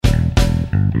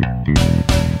Welcome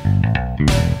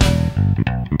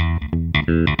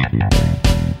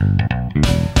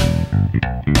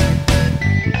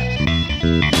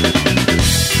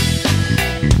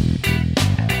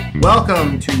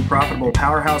to Profitable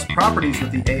Powerhouse Properties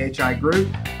with the AHI Group.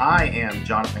 I am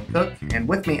Jonathan Cook, and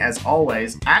with me, as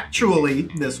always, actually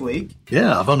this week.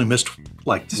 Yeah, I've only missed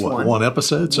one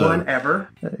episode. So one ever.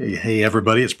 Hey,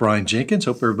 everybody, it's Brian Jenkins.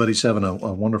 Hope everybody's having a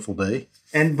wonderful day.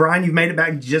 And Brian, you've made it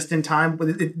back just in time.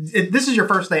 This is your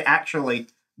first day actually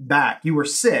back. You were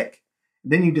sick,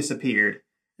 then you disappeared,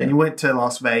 and you went to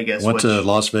Las Vegas. Went to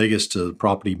Las Vegas to the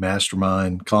Property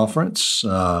Mastermind Conference.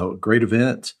 Great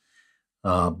event.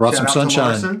 Brought some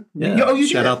sunshine. Yeah.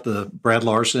 Shout out to Brad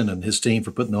Larson and his team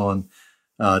for putting on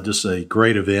just a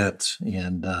great event,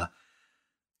 and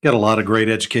got a lot of great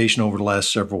education over the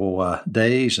last several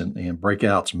days and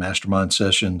breakouts, mastermind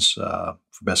sessions for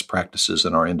best practices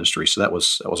in our industry. So that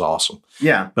was awesome.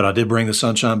 Yeah. But I did bring the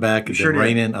sunshine back. It's been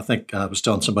raining. I think I was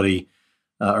telling somebody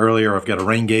earlier, I've got a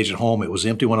rain gauge at home. It was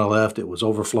empty when I left. It was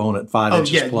overflown at 5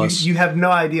 inches plus. You have no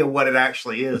idea what it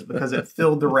actually is because it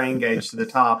filled the rain gauge to the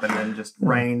top and then just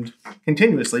rained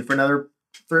continuously for another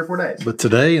 3 or 4 days. But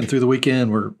today and through the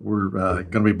weekend, we're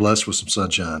going to be blessed with some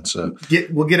sunshine. So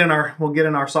we'll get in our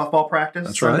softball practice.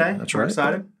 That's Sunday. right. That's we're right.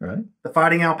 Excited. Right. The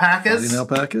Fighting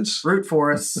Alpacas. Root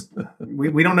for us.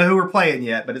 we don't know who we're playing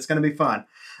yet, but it's going to be fun.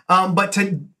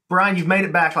 Brian, you've made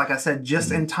it back, like I said,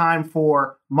 just in time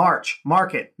for March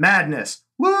Market Madness.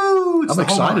 Woo! I'm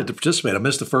excited to participate. I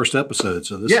missed the first episode,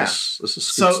 so this is good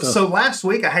stuff. So last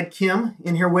week I had Kim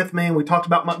in here with me, and we talked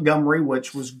about Montgomery,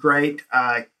 which was great.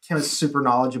 Kim is super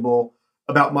knowledgeable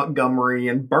about Montgomery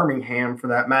and Birmingham, for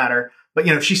that matter.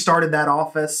 But she started that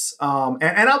office, and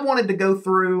I wanted to go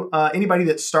through anybody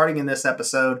that's starting in this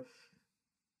episode.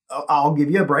 I'll give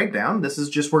you a breakdown. This is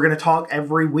just, we're going to talk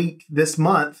every week this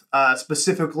month,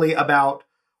 specifically about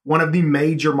one of the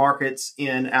major markets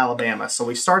in Alabama. So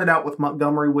we started out with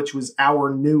Montgomery, which was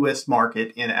our newest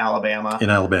market in Alabama.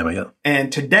 Yeah.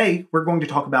 And today we're going to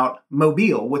talk about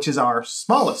Mobile, which is our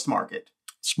smallest market.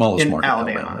 In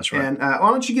Alabama. That's right. And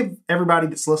why don't you give everybody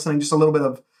that's listening just a little bit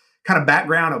of kind of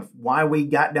background of why we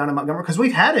got down to Montgomery? Because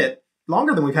we've had it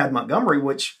longer than we've had Montgomery,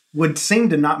 which would seem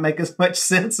to not make as much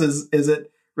sense as it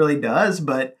really does,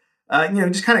 but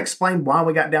just kind of explain why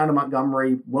we got down to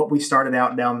Montgomery, what we started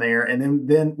out down there, and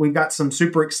then we've got some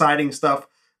super exciting stuff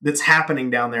that's happening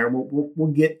down there.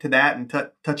 We'll get to that and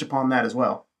touch upon that as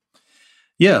well.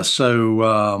 Yeah.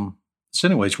 So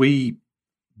anyways, we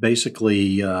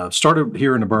basically started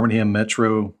here in the Birmingham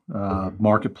Metro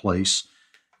marketplace,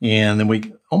 and then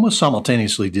we almost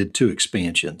simultaneously did 2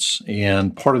 expansions.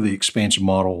 And part of the expansion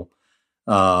model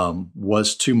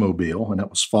was to Mobile, and that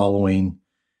was following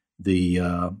the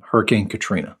Hurricane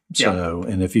Katrina. So,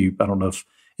 and I don't know if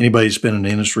anybody's been in the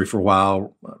industry for a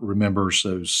while remembers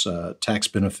those tax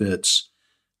benefits,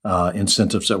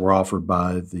 incentives that were offered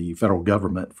by the federal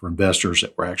government for investors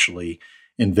that were actually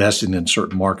investing in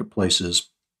certain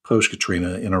marketplaces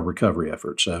post-Katrina in our recovery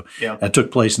effort. So that took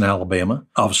place in Alabama,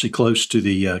 obviously close to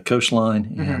the coastline.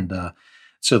 Mm-hmm. And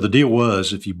so the deal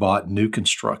was, if you bought new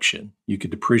construction, you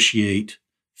could depreciate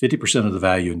 50% of the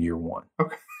value in year 1.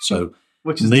 Okay. So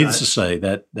which is needless to say,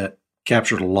 that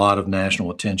captured a lot of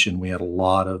national attention. We had a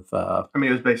lot of,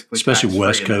 it was basically especially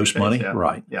West Coast money,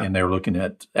 right? Yeah. And they were looking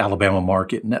at Alabama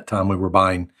market. And that time we were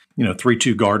buying,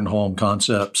 3-2 garden home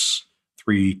concepts,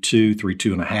 3-2,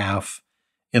 3.5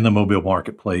 in the Mobile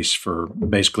marketplace for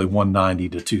basically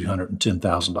 $190,000 to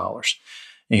 $210,000.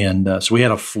 And so we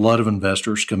had a flood of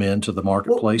investors come into the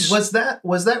marketplace. Was that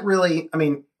really?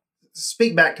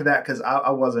 Speak back to that, because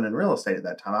I wasn't in real estate at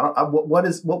that time.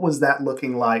 What was that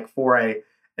looking like for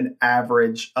an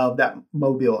average of that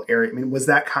Mobile area? Was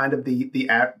that kind of the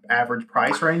average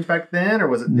price range back then, or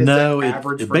was it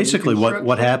average? Basically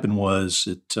what happened was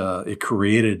it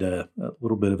created a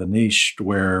little bit of a niche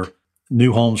where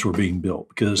new homes were being built,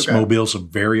 because Mobile's a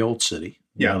very old city.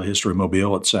 The history of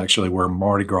Mobile, it's actually where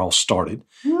Mardi Gras started.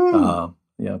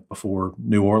 Before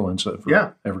New Orleans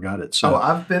ever got it. So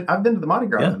I've been to the Mardi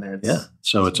Gras in there.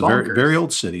 So it's a very, very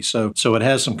old city. So it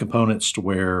has some components to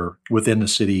where within the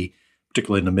city,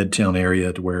 particularly in the Midtown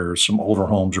area, to where some older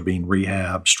homes are being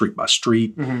rehabbed street by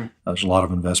street. Mm-hmm. There's a lot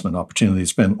of investment opportunity.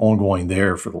 It's been ongoing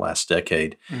there for the last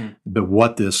decade. Mm-hmm. But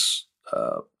what this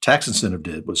tax incentive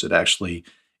did was it actually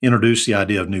introduced the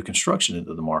idea of new construction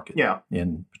into the market,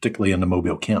 and particularly in the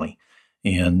Mobile County.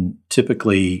 And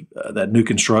typically that new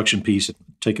construction piece had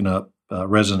taken up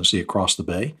residency across the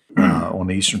bay, on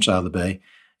the eastern side of the bay.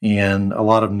 And a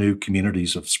lot of new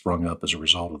communities have sprung up as a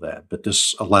result of that. But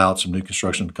this allowed some new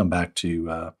construction to come back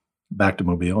to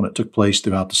Mobile, and it took place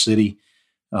throughout the city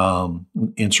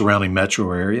in surrounding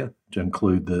metro area to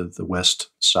include the west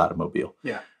side of Mobile.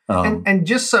 Yeah. And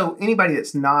just so anybody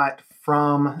that's not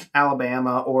from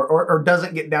Alabama or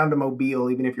doesn't get down to Mobile,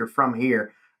 even if you're from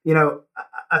here,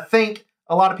 I think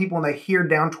a lot of people, when they hear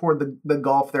down toward the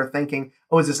Gulf, they're thinking,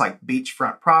 oh, is this like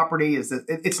beachfront property? Is this?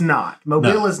 It's not.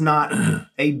 Mobile is not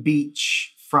a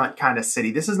beachfront kind of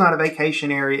city. This is not a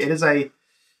vacation area. It is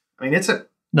it's a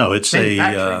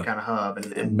manufacturing kind of hub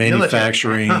and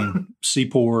manufacturing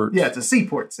seaport. Yeah, it's a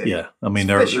seaport city. Yeah,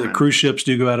 the cruise ships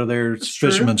do go out of there. It's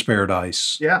fisherman's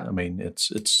paradise. Yeah,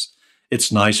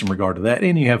 it's nice in regard to that,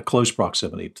 and you have close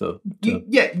proximity to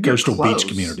coastal beach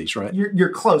communities, right? You're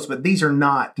close, but these are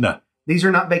not. No. These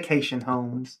are not vacation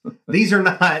homes. These are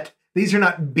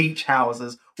not beach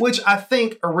houses, which I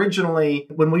think originally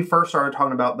when we first started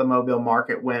talking about the Mobile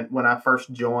market, when I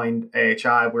first joined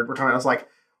AHI, we're talking. I was like,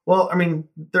 well,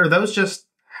 are those just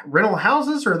rental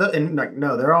houses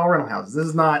no, they're all rental houses. This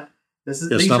is not.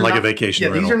 It's not like a vacation. Yeah,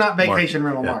 rental these are not vacation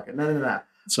market. rental market. No.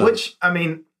 So, which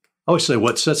I always say,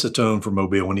 what sets the tone for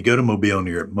Mobile when you go to Mobile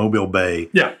near Mobile Bay?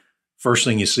 Yeah. First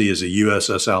thing you see is a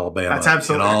USS Alabama That's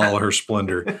absolutely in all her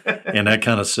splendor, and that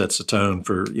kind of sets the tone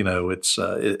for it's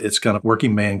kind of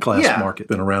working man class market.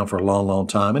 Been around for a long, long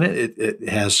time, and it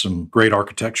has some great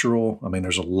architectural.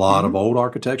 There's a lot of old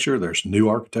architecture. There's new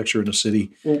architecture in the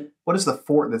city. Well, what is the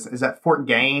fort? Is that Fort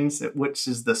Gaines, which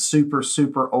is the super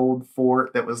super old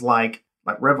fort that was like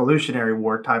Revolutionary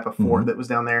War type of fort that was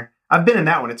down there? I've been in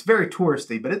that one. It's very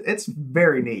touristy, but it's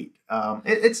very neat.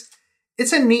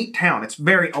 It's a neat town. It's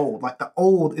very old. Like the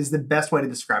old is the best way to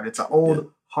describe it. It's an old,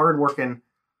 hardworking,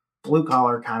 blue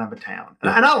collar kind of a town,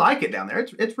 and I like it down there.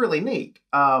 It's really neat.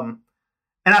 And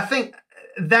I think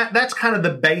that's kind of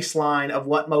the baseline of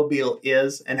what Mobile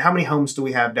is. And how many homes do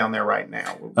we have down there right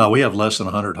now? We have less than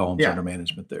 100 homes under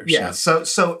management there. Yeah.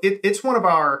 So it's one of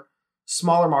our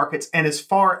smaller markets. And as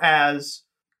far as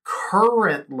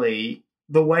currently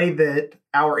the way that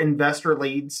our investor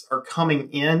leads are coming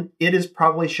in, it is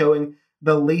probably showing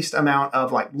the least amount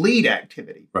of lead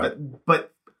activity. Right.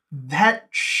 But that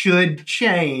should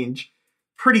change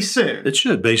pretty soon. It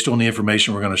should, based on the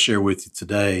information we're going to share with you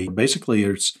today. Basically,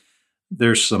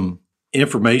 there's some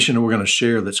information that we're going to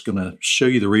share that's going to show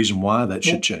you the reason why that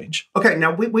should change. Okay,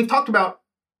 now we've talked about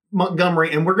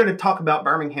Montgomery, and we're going to talk about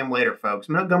Birmingham later, folks.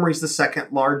 Montgomery is the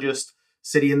second largest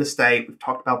city in the state. We've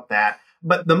talked about that.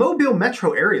 But the Mobile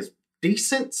metro area is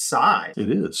decent size.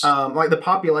 It is. The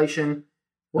population...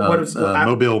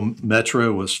 Mobile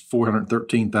Metro was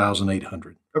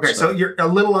 413,800. Okay, so you're a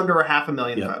little under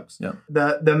 500,000 folks. Yeah.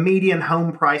 The median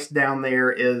home price down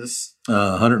there is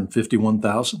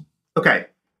 151,000. Okay,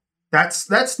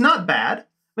 that's not bad.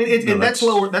 That's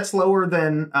lower. That's lower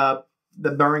than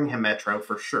the Birmingham Metro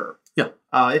for sure. Yeah,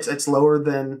 it's lower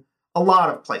than a lot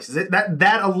of places.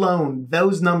 That alone,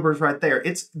 those numbers right there.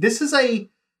 This is a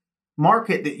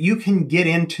market that you can get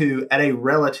into at a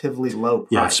relatively low price.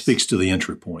 Yeah, it speaks to the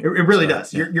entry point. It really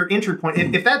does. Yeah. Your entry point.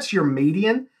 If that's your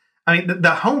median,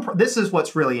 the home. This is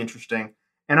what's really interesting,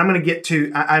 and I'm going to get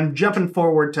to. I'm jumping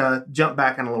forward to jump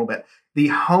back in a little bit. The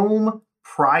home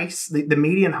price, the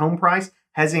median home price,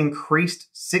 has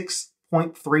increased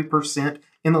 6.3%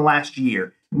 in the last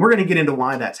year. And we're going to get into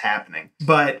why that's happening.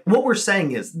 But what we're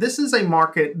saying is this is a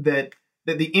market that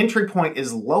the entry point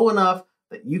is low enough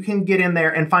that you can get in there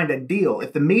and find a deal.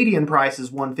 If the median price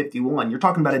is 151, you're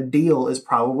talking about a deal is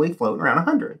probably floating around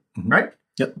 100, right?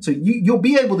 Yep. So you'll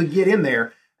be able to get in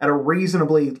there at a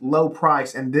reasonably low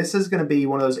price. And this is going to be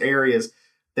one of those areas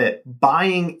that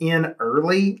buying in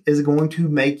early is going to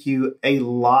make you a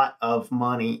lot of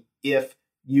money if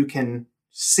you can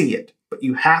see it. But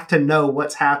you have to know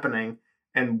what's happening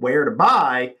and where to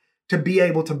buy to be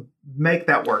able to make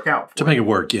that work out. Make it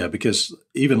work, yeah, because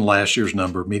even last year's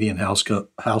number, median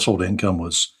household income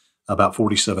was about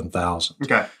 47,000.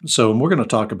 Okay. So we're going to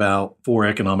talk about 4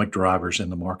 economic drivers in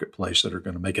the marketplace that are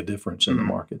going to make a difference in the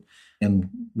market, and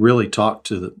really talk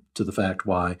to the fact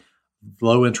why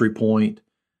low entry point,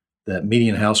 that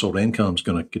median household income is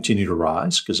going to continue to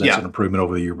rise because that's an improvement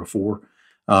over the year before.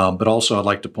 But also, I'd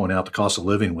like to point out the cost of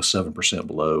living was 7%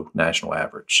 below national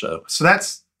average. So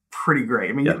that's pretty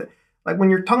great. Like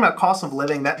when you're talking about cost of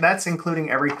living, that's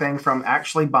including everything from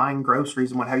actually buying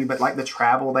groceries and what have you, but like the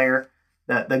travel there,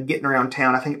 the getting around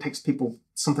town. I think it takes people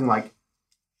something like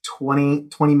 20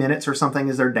 minutes or something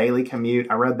is their daily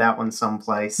commute. I read that one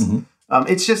someplace.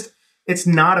 It's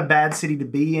not a bad city to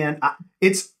be in.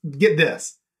 Get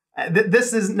this.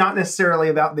 This is not necessarily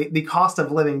about the cost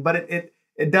of living, but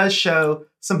it does show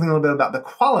something a little bit about the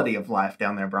quality of life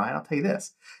down there, Brian. I'll tell you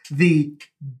this. The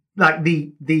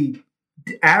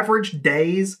average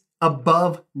days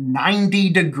above 90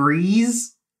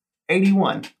 degrees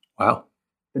 81. Wow.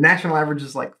 The national average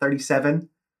is like 37.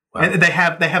 Wow. And they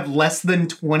have less than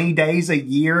 20 days a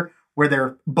year where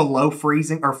they're below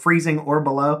freezing or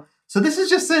below. So this is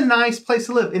just a nice place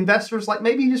to live. Investors, like,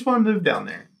 maybe you just want to move down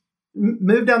there.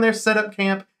 Move down there, set up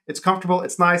camp. It's comfortable.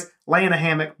 It's nice. Lay in a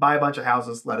hammock, buy a bunch of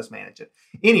houses. Let us manage it.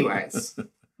 Anyways,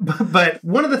 but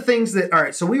one of the things that, all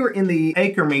right, so we were in the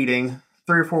acre meeting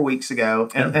 3 or 4 weeks ago,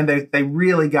 and they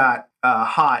really got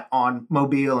hot on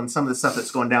Mobile and some of the stuff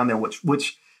that's going down there,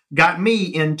 which got me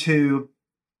into,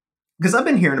 because I've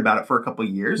been hearing about it for a couple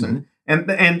of years, and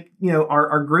you know,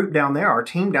 our group down there, our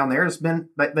team down there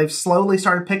they've slowly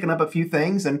started picking up a few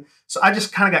things, and so I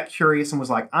just kind of got curious and was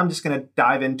like, I'm just going to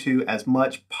dive into as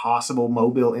much possible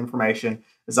Mobile information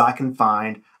as I can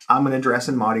find. I'm going to dress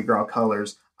in Mardi Gras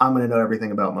colors. I'm going to know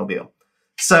everything about Mobile.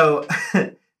 So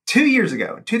 2 years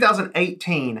ago, in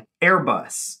 2018,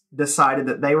 Airbus decided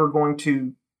that they were going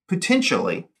to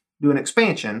potentially do an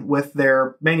expansion with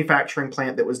their manufacturing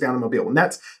plant that was down in Mobile. And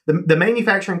that's the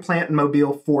manufacturing plant in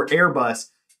Mobile for Airbus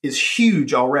is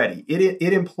huge already.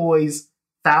 It employs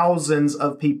thousands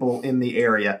of people in the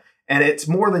area. And it's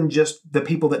more than just the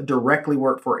people that directly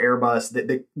work for Airbus.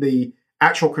 The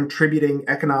actual contributing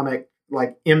economic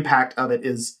impact of it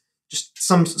is just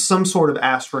some sort of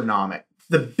astronomical.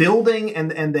 The building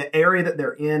and the area that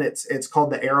they're in, it's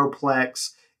called the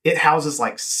Aeroplex. It houses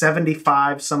like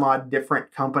 75 some odd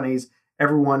different companies,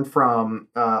 everyone from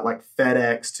like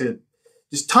FedEx to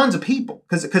just tons of people,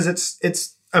 because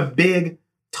it's a big,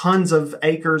 tons of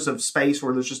acres of space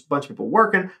where there's just a bunch of people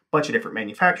working, a bunch of different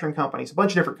manufacturing companies, a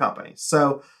bunch of different companies.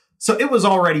 So it was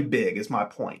already big, is my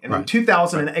point. And in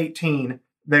 2018,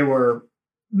 they were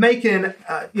making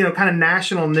kind of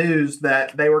national news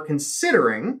that they were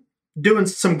considering doing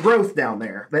some growth down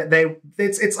there.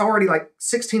 It's already like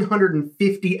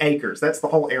 1,650 acres. That's the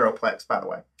whole Aeroplex, by the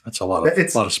way. That's a lot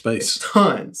of space. It's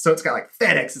tons. So it's got like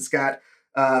FedEx. It's got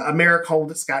Americold.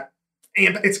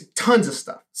 It's tons of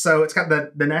stuff. So it's got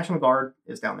the National Guard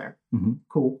is down there. Mm-hmm.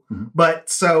 Cool. Mm-hmm. But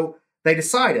so they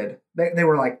decided, they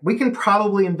were like, we can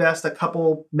probably invest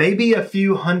maybe a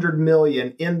few $100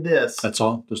 million in this. That's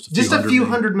all? Just a few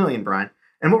 $100 million, Brian.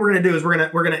 And what we're going to do is we're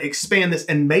going to expand this,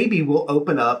 and maybe we'll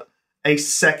open up a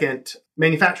second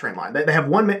manufacturing line. They had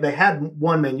one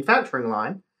manufacturing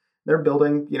line. They're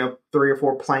building, 3 or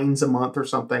 4 planes a month or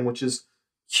something, which is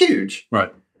huge.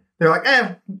 Right. They're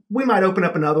like, we might open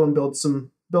up another one, build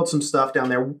some stuff down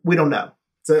there. We don't know.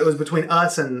 So it was between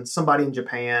us and somebody in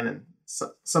Japan and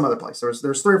some other place.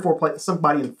 There's 3 or 4 places,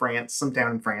 somebody in France, some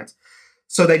town in France.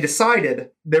 So they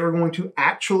decided they were going to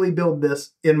actually build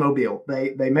this in Mobile.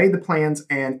 They made the plans,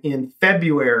 and in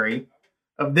February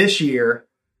of this year,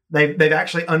 they've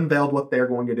actually unveiled what they're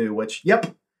going to do, which,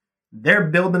 they're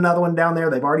building another one down there.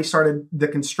 They've already started the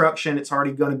construction. It's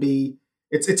already going to be,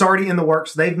 it's already in the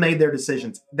works. They've made their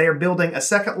decisions. They're building a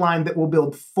second line that will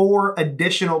build 4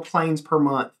 additional planes per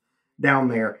month down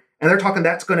there. And they're talking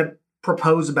that's going to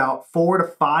propose about 400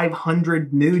 to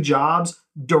 500 new jobs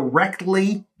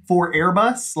directly for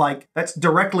Airbus. Like, that's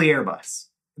directly Airbus.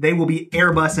 They will be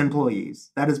Airbus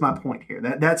employees. That is my point here.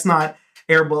 That's not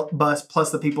Airbus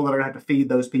plus the people that are going to have to feed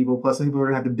those people, plus the people who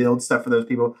are going to have to build stuff for those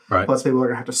people, right, plus people who are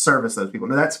going to have to service those people.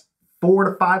 Now, that's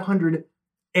 400 to 500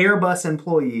 Airbus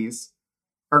employees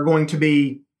are going to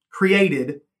be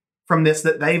created from this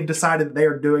that they've decided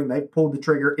they're doing. They've pulled the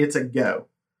trigger. It's a go.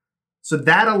 So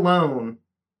that alone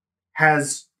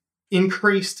has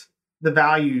increased the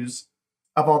values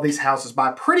of all these houses by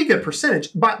a pretty good percentage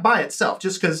by itself,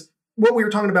 just because what we were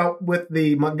talking about with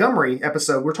the Montgomery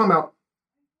episode, we're talking about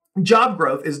job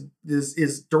growth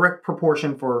is direct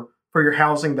proportion for your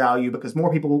housing value, because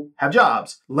more people have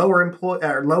jobs.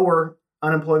 Lower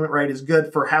unemployment rate is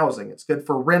good for housing. It's good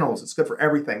for rentals. It's good for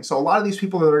everything. So a lot of these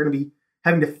people that are going to be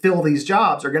having to fill these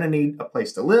jobs are going to need a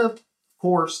place to live, of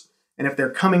course. And if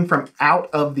they're coming from out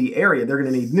of the area, they're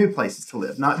going to need new places to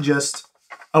live. Not just,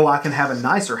 I can have a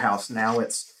nicer house now.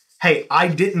 It's, hey, I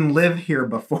didn't live here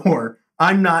before.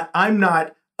 I'm not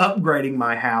upgrading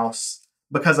my house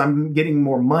because I'm getting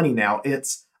more money now.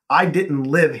 It's, I didn't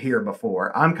live here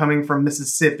before. I'm coming from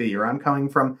Mississippi, or I'm coming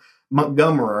from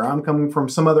Montgomery, or I'm coming from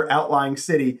some other outlying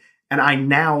city, and I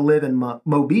now live in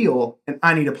Mobile, and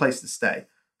I need a place to stay.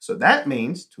 So that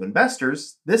means, to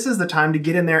investors, this is the time to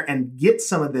get in there and get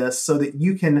some of this so that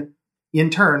you can, in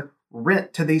turn,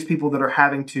 rent to these people that are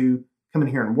having to come in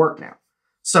here and work now.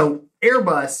 So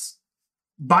Airbus,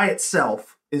 by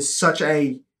itself, is such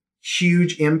a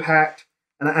huge impact.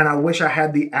 And I wish I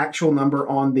had the actual number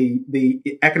on the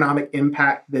economic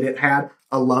impact that it had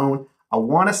alone. I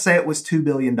want to say it was $2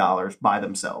 billion by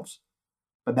themselves,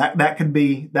 but that could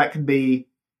be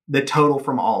the total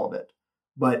from all of it.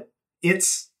 But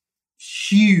it's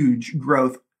huge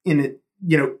growth in it,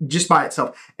 just by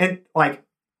itself. And like,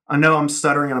 I know I'm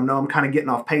stuttering and I know I'm kind of getting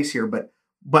off pace here, but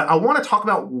I want to talk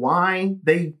about why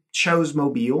they chose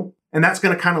Mobile. And that's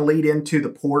going to kind of lead into the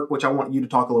port, which I want you to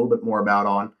talk a little bit more about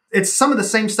on. It's some of the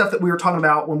same stuff that we were talking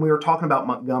about when we were talking about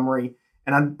Montgomery.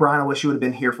 And Brian, I wish you would have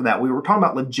been here for that. We were talking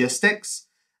about logistics,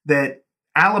 that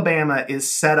Alabama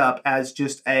is set up as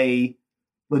just a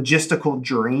logistical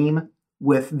dream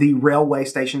with the railway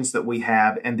stations that we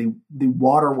have and the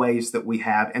waterways that we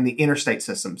have and the interstate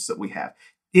systems that we have.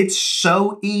 It's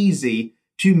so easy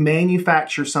to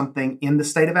manufacture something in the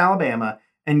state of Alabama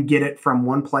and get it from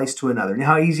one place to another. You know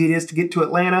how easy it is to get to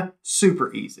Atlanta?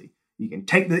 Super easy. You can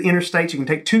take the interstates. You can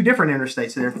take 2 different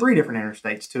interstates. There are 3 different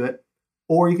interstates to it.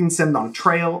 Or you can send it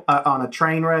on a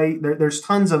train ray. There's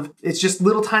tons of, it's just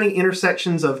little tiny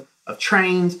intersections of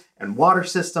trains and water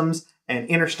systems and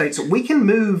interstates. So we can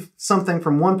move something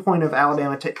from one point of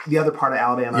Alabama to the other part of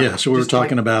Alabama. Yeah, so we were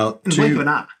talking about in the blink of an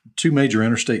eye. 2 major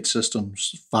interstate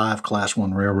systems, 5 Class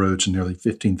 1 railroads, and nearly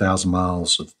 15,000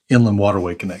 miles of inland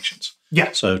waterway connections.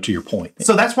 Yeah. So to your point.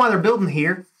 So that's why they're building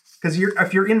here. Because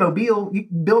if you're in Mobile, you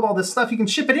can build all this stuff. You can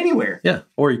ship it anywhere. Yeah,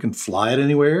 or you can fly it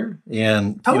anywhere.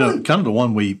 And Totally. kind of the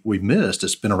one we missed,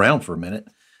 it's been around for a minute,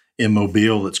 in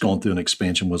Mobile that's going through an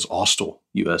expansion was Austal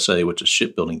USA, which is a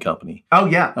shipbuilding company. Oh,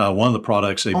 yeah. One of the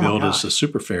products they build is the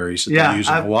super ferries that they use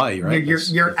in Hawaii, right?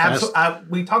 You're absolutely.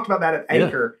 We talked about that at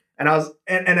Anchor, and I was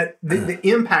the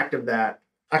impact of that.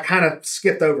 I kind of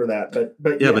skipped over that,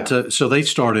 but yeah. But so they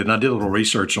started, and I did a little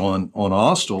research on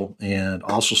Austal, and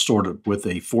Austal started with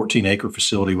a 14-acre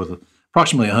facility with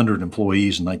approximately 100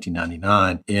 employees in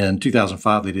 1999. In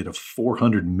 2005, they did a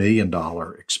 $400 million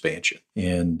expansion,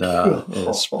 and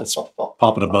it's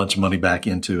popping a bunch of money back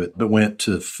into it. But went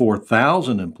to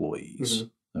 4,000 employees,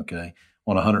 okay,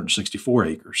 on 164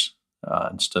 acres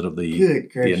instead of the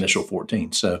initial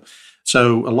 14.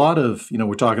 So a lot of,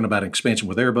 we're talking about expansion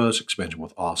with Airbus, expansion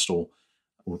with Austal.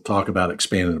 We'll talk about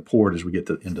expanding the port as we get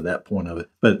into that point of it.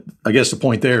 But I guess the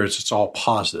point there is it's all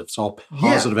positive. It's all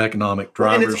positive economic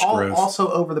drivers, and it's all growth.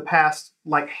 Also over the past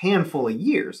handful of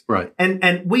years. Right.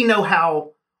 And we know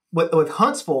how, with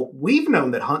Huntsville, we've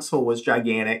known that Huntsville was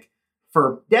gigantic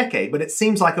for a decade, but it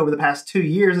seems like over the past 2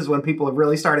 years is when people have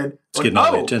really started. It's getting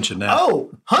all the attention now.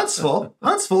 Oh,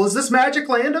 Huntsville is this magic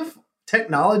land of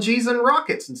technologies and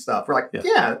rockets and stuff. We're like,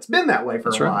 yeah it's been that way for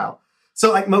a while. So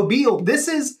like Mobile, this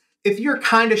is, if you're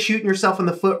kind of shooting yourself in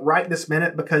the foot right this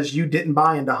minute because you didn't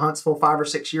buy into Huntsville 5 or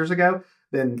 6 years ago,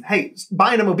 then hey,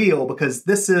 buy into Mobile because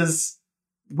this is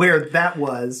where that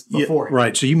was before. Yeah,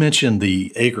 right. So you mentioned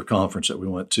the Acre Conference that we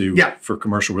went to for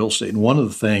commercial real estate. And one of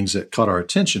the things that caught our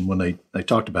attention when they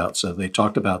talked about,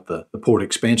 the port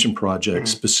expansion project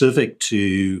specific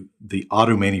to the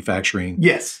auto manufacturing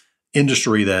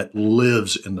industry that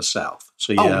lives in the South.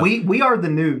 So we are the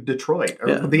new Detroit.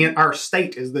 Our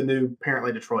state is the new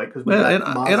apparently Detroit because and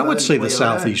I would say the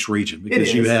Southeast region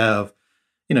because you have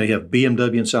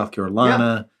BMW in South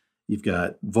Carolina. You've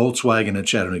got Volkswagen in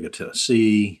Chattanooga,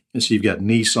 Tennessee. And so you've got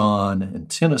Nissan in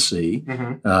Tennessee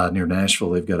near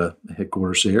Nashville. They've got a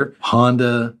headquarters there.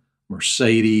 Honda,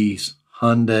 Mercedes,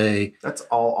 Hyundai. That's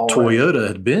all Toyota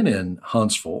had been in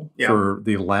Huntsville for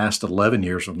the last 11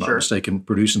 years, if I'm not mistaken,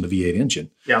 producing the V8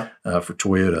 engine for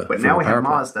Toyota. But now we have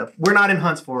Mazda. We're not in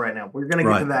Huntsville right now. We're going to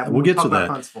get to that. We'll get to that.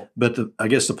 Huntsville. But I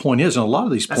guess the point is, and a lot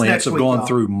of these plants have gone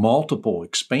through multiple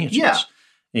expansions. Yeah.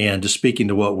 And just speaking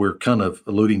to what we're kind of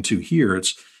alluding to here,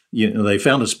 it's, they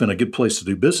found it's been a good place to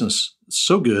do business.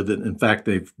 So good that, in fact,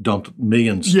 they've dumped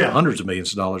millions, hundreds of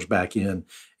millions of dollars back in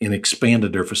and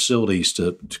expanded their facilities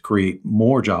to create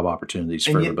more job opportunities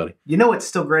for everybody. You know what's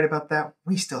still great about that?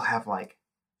 We still have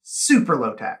super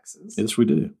low taxes. Yes, we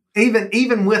do.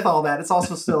 Even with all that, it's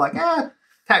also still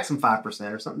tax them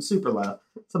 5% or something super low,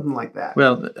 something like that.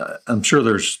 Well, I'm sure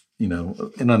there's,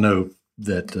 and I know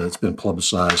that it's been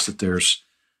publicized that there's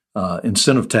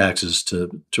incentive taxes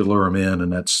to lure them in,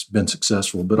 and that's been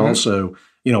successful. But also,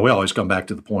 we always come back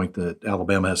to the point that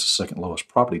Alabama has the second lowest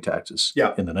property taxes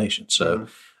in the nation. So,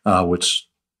 which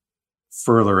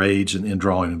further aids in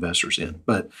drawing investors in.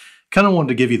 But kind of wanted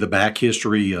to give you the back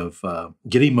history of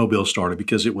getting Mobile started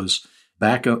because it was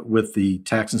back up with the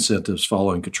tax incentives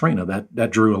following Katrina.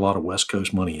 That drew a lot of West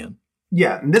Coast money in.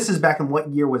 Yeah, and this is back in what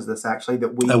year was this actually?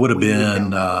 That would have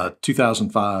been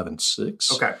 2005 and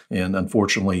 6. Okay. And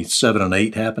unfortunately, 7 and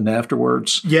 8 happened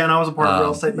afterwards. Yeah, and I was a part of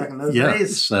real estate back in those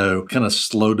days. So kind of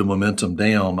slowed the momentum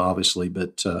down, obviously.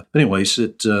 But anyways,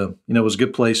 it was a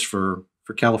good place for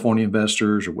California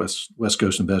investors or West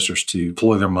Coast investors to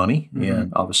deploy their money.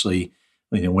 And obviously,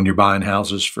 when you're buying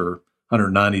houses for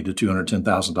 $190,000 to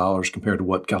 $210,000 compared to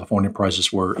what California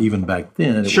prices were even back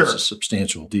then. It was a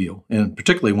substantial deal, and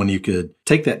particularly when you could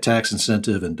take that tax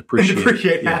incentive and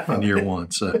depreciate half in year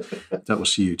one. So that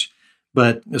was huge.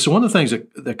 But so one of the things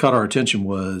that caught our attention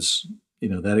was,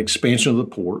 that expansion of the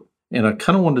port. And I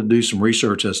kind of wanted to do some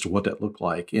research as to what that looked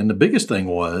like. And the biggest thing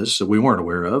was that we weren't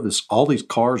aware of is all these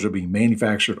cars are being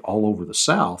manufactured all over the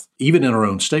South, even in our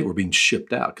own state, were being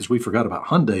shipped out because we forgot about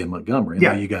Hyundai in Montgomery.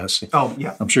 Yeah. You guys. Oh,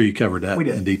 yeah. I'm sure you covered that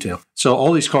in detail. So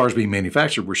all these cars being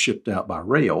manufactured were shipped out by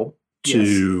rail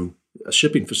to a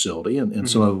shipping facility, and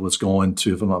some of it was going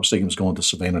to, if I'm not mistaken, was going to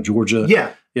Savannah, Georgia.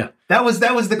 Yeah. Yeah. That was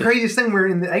the craziest thing. We were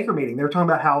in the Acre meeting. They were talking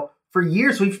about how for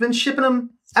years we've been shipping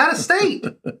them out of state.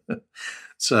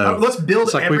 So let's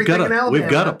build everything in Alabama. We've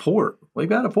got a port. We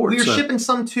were shipping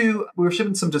some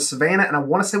to Savannah, and I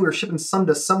want to say we were shipping some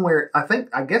to somewhere.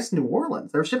 I guess New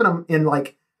Orleans. They were shipping them in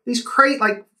like these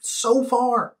so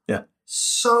far. Yeah,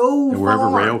 so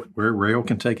far. Where rail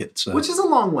can take it. So. Which is a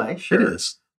long way. Sure, it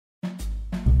is.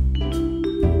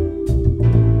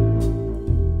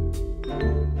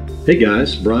 Hey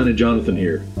guys, Brian and Jonathan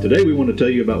here. Today we want to tell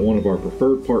you about one of our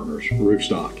preferred partners,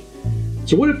 Roofstock.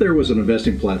 So what if there was an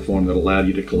investing platform that allowed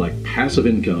you to collect passive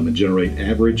income and generate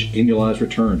average annualized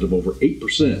returns of over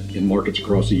 8% in markets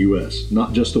across the U.S.,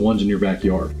 not just the ones in your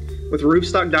backyard? With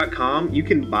Roofstock.com, you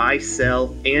can buy,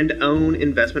 sell, and own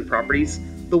investment properties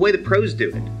the way the pros do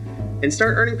it and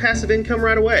start earning passive income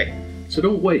right away. So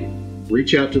don't wait.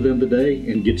 Reach out to them today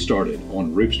and get started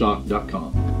on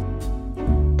Roofstock.com.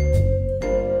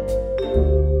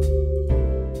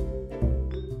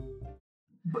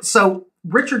 So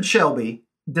Richard Shelby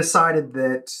decided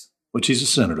that, which he's a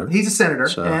senator. He's a senator,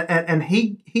 so. and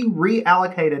he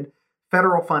reallocated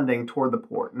federal funding toward the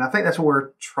port, and I think that's what we're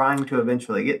trying to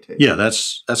eventually get to. Yeah,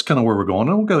 that's kind of where we're going,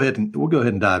 and we'll go ahead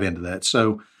and dive into that.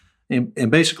 So,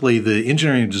 and basically, the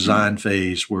engineering and design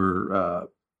phase were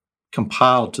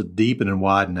compiled to deepen and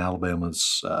widen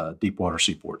Alabama's deep water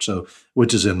seaport,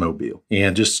 which is in Mobile,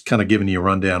 and just kind of giving you a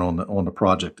rundown on the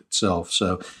project itself.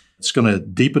 So. It's going to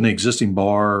deepen the existing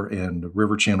bar and the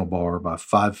river channel bar by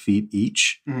 5 feet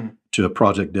each to a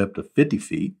project depth of 50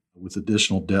 feet with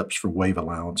additional depths for wave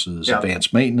allowances,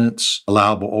 advanced maintenance,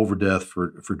 allowable over depth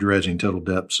for dredging, total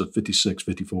depths of 56,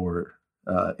 54,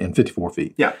 and 54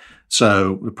 feet. Yeah.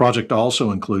 So the project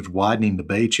also includes widening the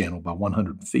bay channel by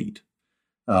 100 feet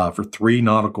for 3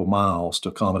 nautical miles to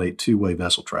accommodate two-way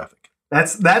vessel traffic.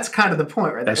 That's kind of the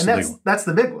point right there. That's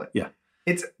the big one. Yeah.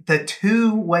 It's the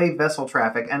two-way vessel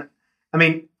traffic. And I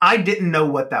mean, I didn't know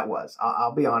what that was.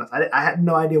 I'll be honest. I had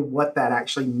no idea what that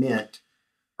actually meant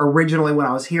originally when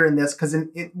I was hearing this. Because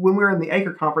when we were in the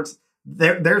Acre conference,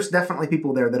 there's definitely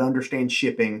people there that understand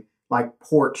shipping, like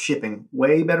port shipping,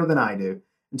 way better than I do.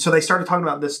 And so they started talking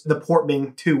about the port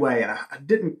being two-way. And I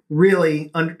didn't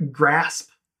really grasp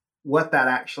what that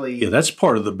actually... Yeah, that's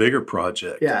part of the bigger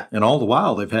project. Yeah. And all the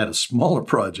while, they've had a smaller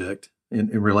project in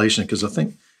relation, because I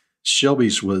think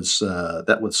Shelby's was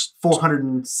that was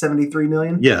 $473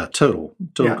 million. Yeah, total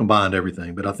combined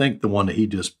everything. But I think the one that he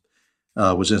just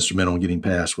was instrumental in getting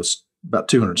passed was about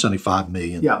 $275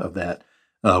 million of that,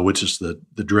 which is the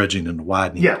dredging and the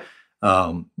widening. Yeah.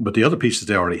 But the other piece that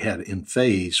they already had in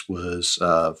phase was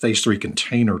phase 3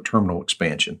 container terminal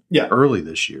expansion. Yeah. Early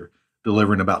this year,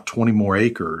 delivering about 20 more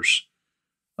acres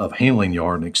of handling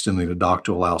yard and extending the dock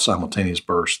to allow simultaneous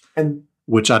berths. And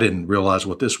which I didn't realize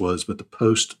what this was, but the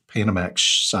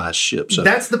post-Panamax size ships. So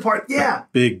that's the part, yeah.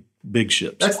 Big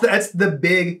ships. That's the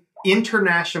big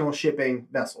international shipping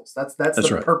vessels. That's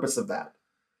the right. purpose of that.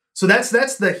 So that's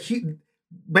the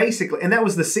basically, and that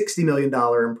was the $60 million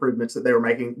improvements that they were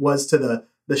making was to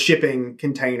the shipping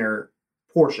container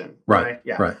portion. Right.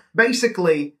 Yeah. Right.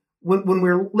 Basically, when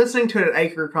we were listening to it at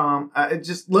AcreCom,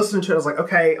 just listening to it, I was like,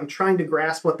 okay, I'm trying to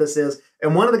grasp what this is.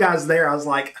 And one of the guys there, I was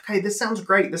like, okay, this sounds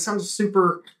great. This sounds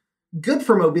super good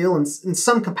for Mobile in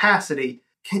some capacity.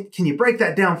 Can you break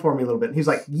that down for me a little bit? And he was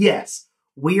like, yes,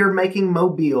 we are making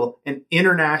Mobile an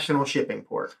international shipping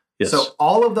port. Yes. So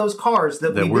all of those cars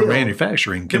that we're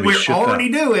manufacturing that we're already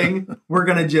doing, we're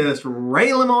going to just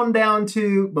rail them on down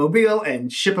to Mobile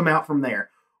and ship them out from there.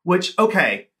 Which,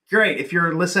 okay, great. If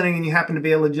you're listening and you happen to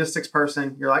be a logistics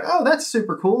person, you're like, oh, that's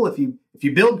super cool. If you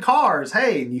build cars,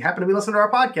 hey, and you happen to be listening to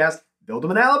our podcast, build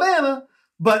them in Alabama.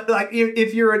 But like,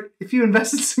 if you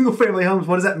invest in single family homes,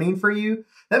 what does that mean for you?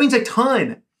 That means a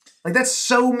ton. Like that's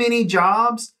so many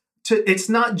jobs. It's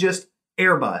not just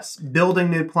Airbus building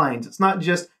new planes. It's not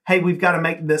just, hey, we've got to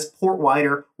make this port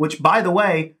wider, which by the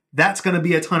way, that's going to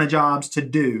be a ton of jobs to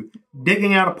do.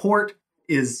 Digging out a port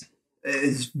is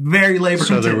very labor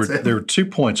intensive. So there were 2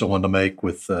 points I wanted to make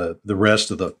with the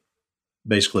rest of the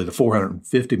basically the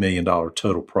 $450 million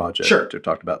total project Sure. that they're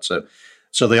talking about.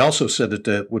 So they also said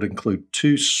that would include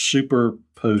 2 super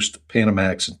post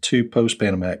Panamax and 2 post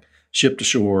Panamax ship to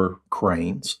shore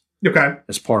cranes Okay.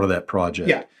 as part of that project.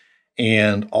 Yeah.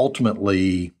 And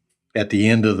ultimately, at the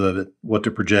end of what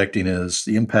they're projecting is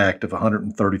the impact of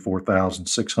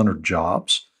 134,600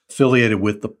 jobs affiliated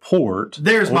with the port.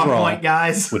 There's my overall, point,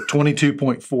 guys. with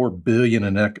 $22.4 billion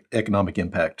in economic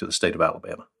impact to the state of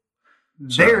Alabama.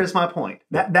 There is my point.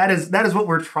 That is what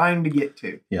we're trying to get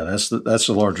to. Yeah, that's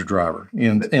the larger driver,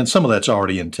 and some of that's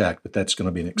already intact, but that's going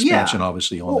to be an expansion,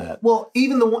 obviously, on that. Well,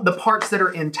 even the parts that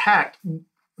are intact,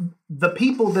 the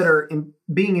people that are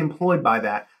being employed by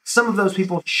that, some of those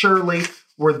people surely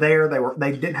were there.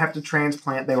 They didn't have to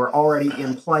transplant. They were already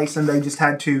in place, and they just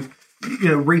had to,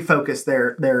 refocus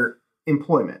their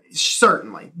employment.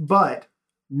 Certainly, but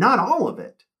not all of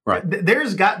it. Right.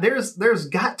 There's got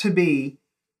to be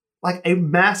like a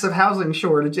massive housing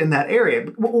shortage in that area.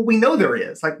 Well, we know there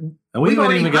is. Like, and we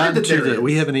haven't even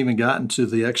gotten to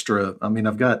the extra. I mean,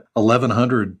 I've got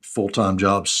 1,100 full-time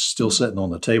jobs still sitting on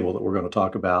the table that we're going to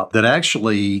talk about that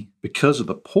actually, because of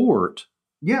the port,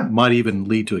 might even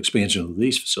lead to expansion of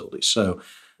these facilities. So,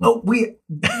 wait,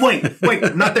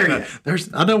 not there yet.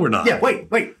 I know we're not. Yeah, wait.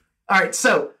 All right,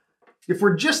 so if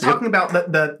we're just talking about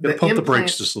the pump the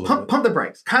brakes just a little bit. Pump the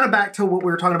brakes. Kind of back to what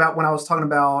we were talking about when I was talking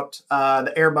about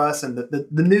the Airbus and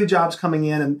the new jobs coming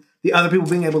in and the other people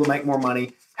being able to make more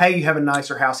money. Hey, you have a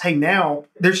nicer house. Hey, now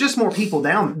there's just more people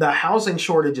down. The housing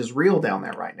shortage is real down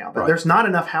there right now. Right. There's not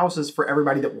enough houses for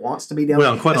everybody that wants to be down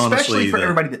there. Quite especially honestly, for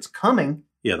everybody that's coming.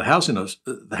 Yeah, the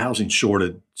housing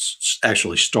shortage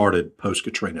actually started post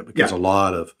Katrina because a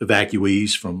lot of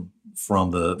evacuees from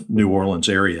the New Orleans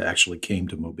area actually came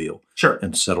to Mobile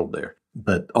and settled there.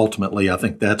 But ultimately, I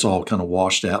think that's all kind of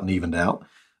washed out and evened out.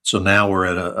 So now we're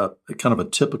at a kind of a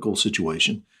typical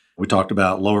situation. We talked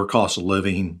about lower cost of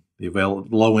living, the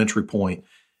low entry point.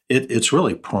 It's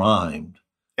really primed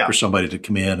for somebody to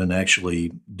come in and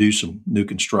actually do some new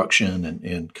construction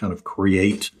and kind of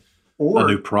create a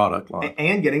new product line.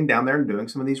 And getting down there and doing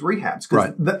some of these rehabs.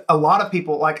 Because a lot of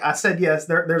people, like I said, yes,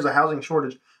 there's a housing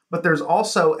shortage, but there's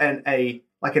also an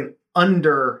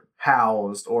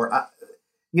underhoused or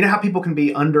you know how people can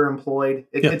be underemployed?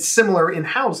 It's similar in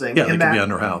housing. Yeah, they can be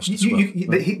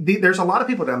underhoused. There's a lot of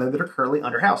people down there that are currently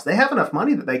underhoused. They have enough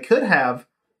money that they could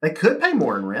pay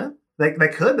more in rent. They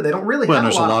could, but they don't really have a lot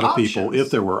of options. Well, there's a lot of people,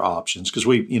 if there were options, because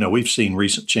we've seen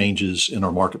recent changes in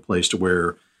our marketplace to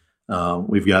where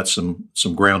we've got some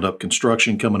ground up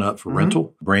construction coming up for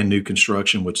rental, brand new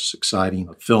construction, which is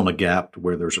exciting, filling a gap to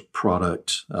where there's a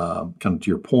product, kind of to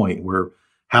your point, where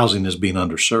housing is being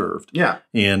underserved. Yeah.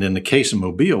 And in the case of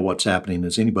Mobile, what's happening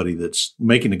is anybody that's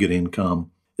making a good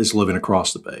income is living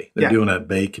across the bay. They're doing that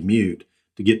bay commute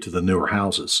to get to the newer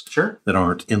houses that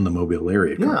aren't in the Mobile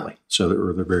area currently. So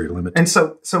they're very limited. And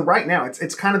so right now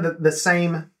it's kind of the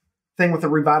same thing with the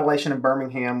revitalization in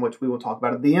Birmingham, which we will talk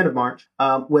about at the end of March,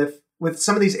 with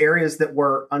some of these areas that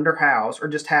were underhoused or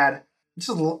just had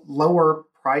lower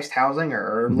priced housing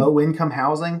or low income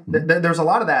housing. There's a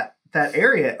lot of that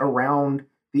area around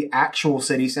the actual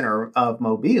city center of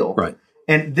Mobile. Right.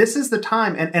 And this is the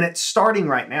time, and it's starting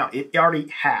right now. It already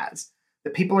has.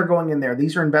 That people are going in there.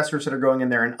 These are investors that are going in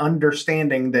there and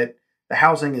understanding that the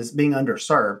housing is being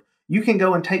underserved. You can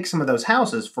go and take some of those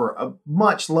houses for a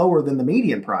much lower than the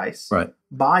median price,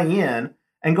 buy in,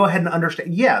 and go ahead and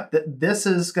understand, that this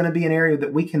is going to be an area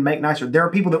that we can make nicer. There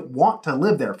are people that want to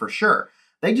live there for sure.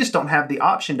 They just don't have the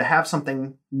option to have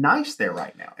something nice there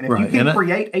right now. And if you can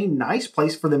create a nice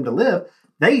place for them to live,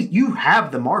 you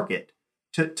have the market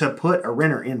to put a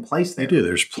renter in place there. You do.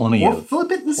 There's plenty or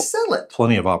flip it and sell it.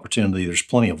 Plenty of opportunity. There's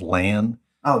plenty of land.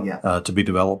 To be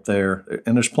developed there,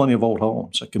 and there's plenty of old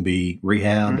homes that can be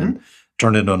rehabbed and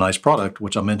turned into a nice product.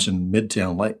 Which I mentioned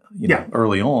Midtown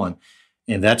early on,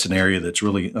 and that's an area that's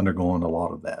really undergoing a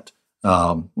lot of that.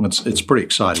 It's pretty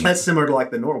exciting. That's similar to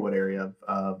like the Norwood area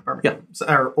of Birmingham,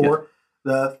 or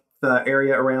the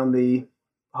area around the.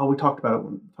 Oh, we talked about it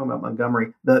when talking about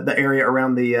Montgomery. The area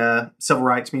around the Civil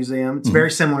Rights Museum. It's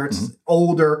very similar. It's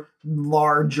older,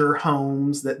 larger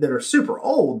homes that are super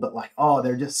old, but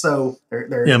they're just so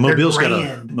they're Mobile's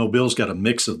grand. Mobile's got a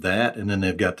mix of that, and then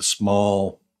they've got the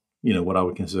small, what I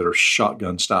would consider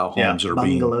shotgun style homes that are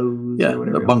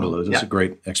bungalows. That's a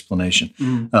great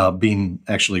explanation. Being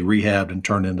actually rehabbed and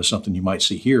turned into something you might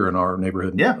see here in our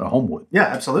neighborhood, Homewood. Yeah,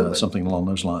 absolutely. Something along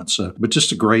those lines. So, but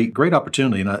just a great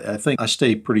opportunity. And I think I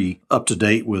stay pretty up to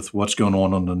date with what's going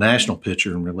on the national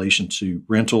picture in relation to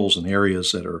rentals and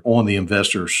areas that are on the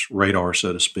investors' radar,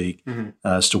 so to speak,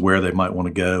 as to where they might want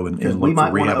to go and look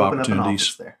for rehab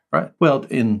opportunities. There. Right. Well,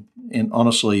 in and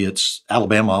honestly, it's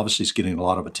Alabama obviously is getting a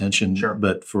lot of attention, Sure.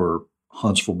 but for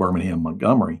Huntsville, Birmingham,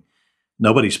 Montgomery,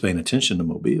 nobody's paying attention to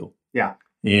Mobile. Yeah.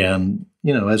 And,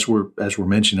 as we're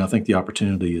mentioning, I think the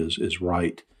opportunity is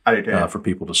right I do too. for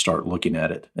people to start looking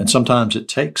at it. And sometimes it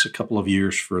takes a couple of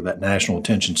years for that national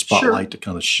attention spotlight to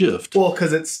kind of shift. Well,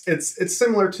 because it's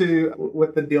similar to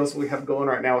with the deals we have going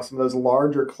right now with some of those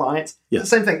larger clients. Yeah. It's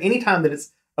the same thing. Anytime that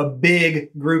it's a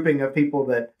big grouping of people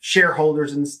that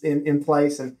shareholders in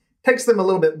place, and takes them a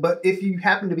little bit. But if you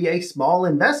happen to be a small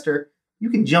investor, you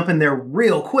can jump in there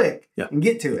real quick and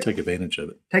get to it. Take advantage of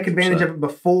it. Take advantage of it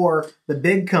before the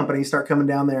big companies start coming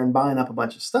down there and buying up a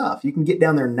bunch of stuff. You can get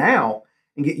down there now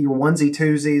and get your onesie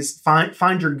twosies,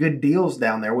 find your good deals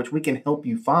down there, which we can help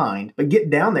you find. But get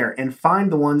down there and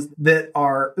find the ones that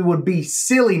would be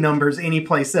silly numbers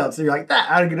anyplace else. So you're like,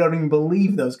 I don't even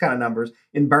believe those kind of numbers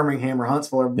in Birmingham or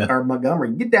Huntsville or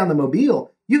Montgomery. Get down to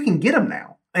Mobile, you can get them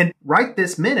now. And right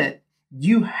this minute,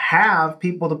 you have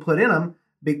people to put in them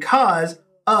because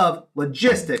of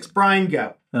logistics. Brian,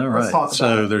 go. All right. Let's talk about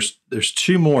so it. there's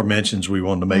two more mentions we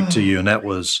wanted to make to you, and that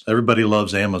was everybody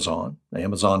loves Amazon.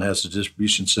 Amazon has a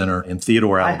distribution center in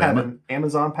Theodore, Alabama. I have an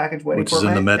Amazon package waiting which for is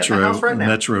in the me at my house right now.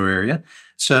 metro area.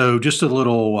 So just a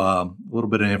little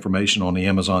bit of information on the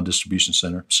Amazon distribution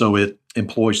center. So it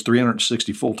employs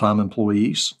 360 full-time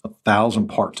employees, 1,000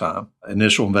 part-time.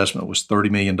 Initial investment was $30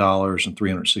 million and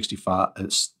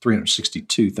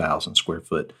 362,000 square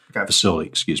foot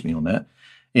facility, on that.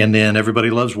 And then everybody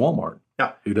loves Walmart.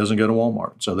 Yeah. Who doesn't go to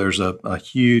Walmart? So there's a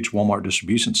huge Walmart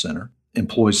distribution center,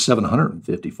 employs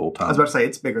 750 full-time I was about to say,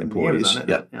 it's bigger than employees.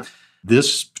 Amazon. Yeah.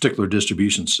 This particular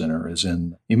distribution center is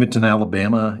in Emmington,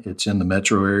 Alabama. It's in the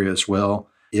metro area as well.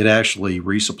 It actually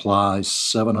resupplies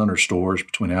 700 stores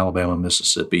between Alabama,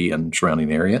 Mississippi, and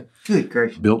surrounding area. Good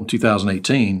gracious. Built in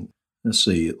 2018. Let's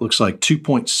see, it looks like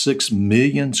 2.6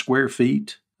 million square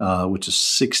feet, which is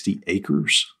 60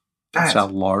 acres. That's how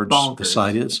large the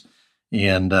site is.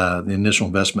 And the initial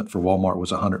investment for Walmart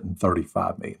was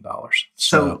 $135 million.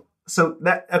 So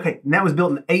that, and that was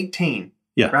built in 18.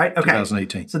 Yeah. Right? Okay.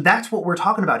 2018. So that's what we're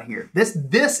talking about here. This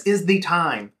is the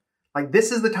time. Like, this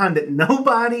is the time that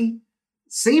nobody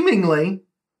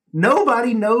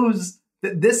knows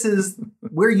that this is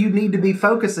where you need to be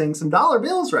focusing some dollar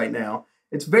bills right now.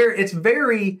 It's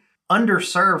very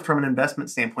underserved from an investment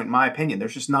standpoint, in my opinion.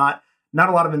 There's just not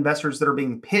a lot of investors that are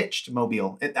being pitched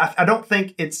Mobile. I don't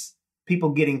think it's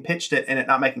people getting pitched it and it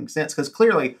not making sense, because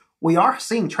clearly we are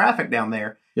seeing traffic down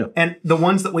there. Yeah. And the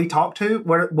ones that we talk to,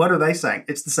 what are they saying?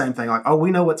 It's the same thing. Like, oh,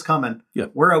 we know what's coming. Yeah.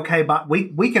 We're okay. But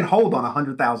we can hold on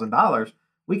 $100,000.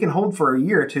 We can hold for a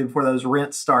year or two before those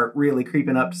rents start really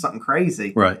creeping up to something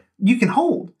crazy. Right. You can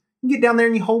hold. You get down there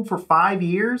and you hold for 5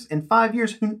 years. In 5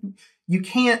 years, you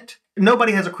can't.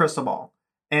 Nobody has a crystal ball.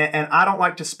 And I don't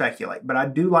like to speculate, but I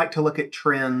do like to look at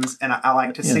trends, and I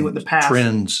like to see what the past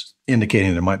trends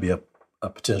indicating there might be a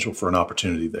potential for an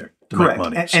opportunity there to make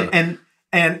money.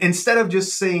 And instead of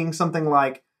just seeing something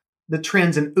like the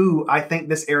trends and, I think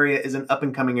this area is an up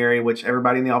and coming area, which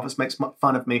everybody in the office makes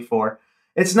fun of me for.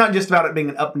 It's not just about it being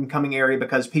an up and coming area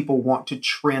because people want to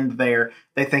trend there.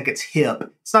 They think it's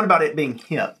hip. It's not about it being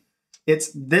hip.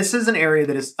 This is an area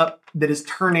that is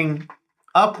turning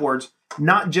upwards,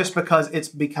 not just because it's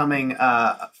becoming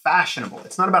fashionable.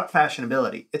 It's not about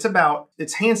fashionability.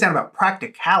 It's hands down about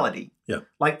practicality. Yeah.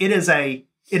 Like, it is a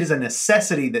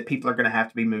necessity that people are going to have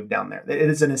to be moved down there. It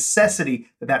is a necessity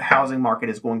that housing market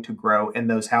is going to grow and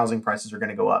those housing prices are going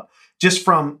to go up. Just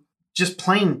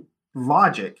plain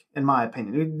logic, in my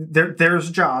opinion.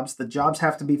 There's jobs. The jobs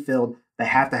have to be filled. They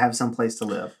have to have some place to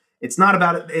live. It's not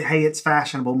about it. Hey, it's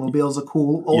fashionable. Mobile's a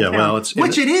cool old town,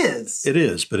 which it is. It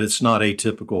is, but it's not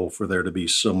atypical for there to be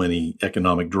so many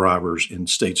economic drivers in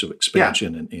states of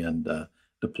expansion and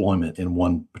deployment in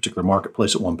one particular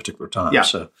marketplace at one particular time. Yeah.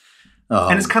 So,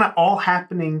 and it's kind of all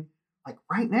happening like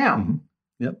right now. Mm-hmm.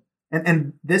 Yep.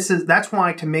 And that's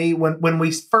why, to me, when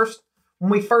we first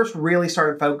really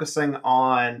started focusing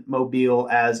on Mobile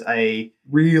as a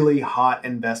really hot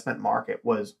investment market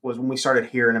was when we started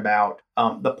hearing about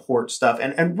the port stuff.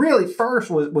 And really first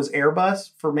was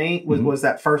Airbus for me, was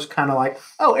that first kind of like,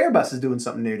 oh, Airbus is doing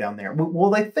something new down there.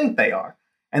 Well, they think they are.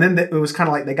 And then it was kind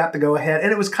of like they got to go ahead.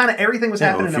 And it was kind of everything was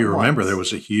happening at once. If you remember, there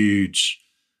was a huge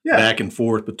back and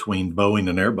forth between Boeing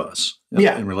and Airbus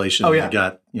in relation. Oh, yeah. It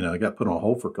got put on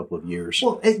hold for a couple of years.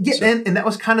 Well, and that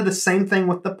was kind of the same thing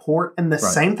with the port, and the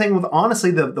same thing with,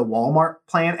 honestly, the Walmart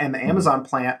plant and the Amazon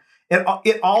plant.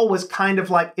 It all was kind of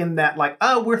like in that, like,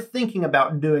 oh, we're thinking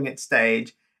about doing it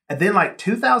stage. And then like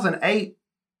 2008,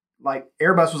 like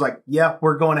Airbus was like, yeah,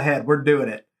 we're going ahead. We're doing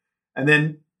it. And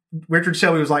then Richard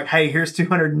Shelby was like, hey, here's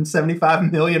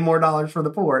 $275 million more dollars for the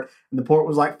port. And the port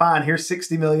was like, fine, here's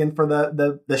 $60 million for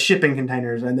the shipping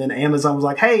containers. And then Amazon was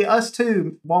like, hey, us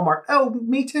too. Walmart, oh,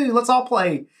 me too. Let's all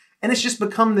play. And it's just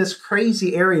become this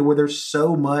crazy area where there's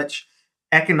so much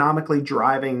economically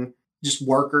driving just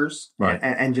workers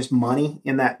and just money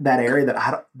in that area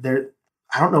that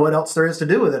I don't know what else there is to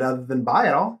do with it other than buy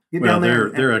it all.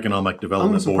 Their economic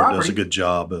development board does a good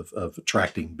job of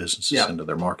attracting businesses into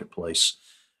their marketplace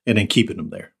and then keeping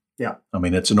them there. Yeah. I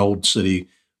mean, it's an old city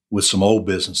with some old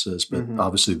businesses, but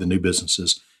obviously the new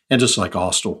businesses. And just like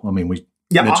Austell, I mean,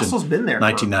 Austell's been there.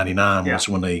 1999 was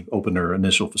when they opened their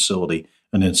initial facility,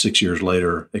 and then 6 years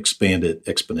later expanded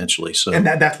exponentially. So, and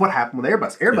that's what happened with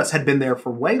Airbus. Airbus had been there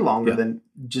for way longer than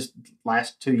just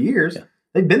last 2 years. Yeah.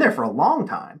 They've been there for a long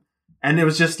time. And it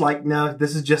was just like, no,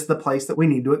 this is just the place that we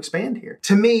need to expand here.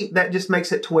 To me, that just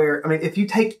makes it to where, I mean, if you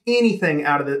take anything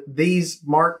out of these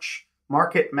March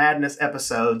Market Madness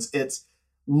episodes, it's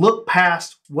look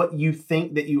past what you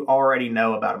think that you already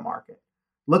know about a market.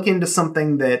 Look into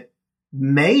something that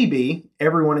maybe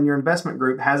everyone in your investment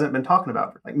group hasn't been talking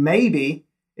about. Like maybe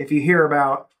if you hear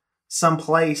about some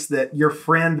place that your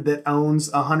friend that owns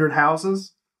 100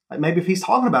 houses, like maybe if he's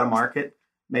talking about a market,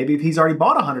 maybe if he's already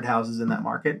bought 100 houses in that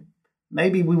market,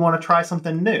 maybe we want to try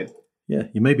something new. Yeah,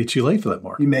 you may be too late for that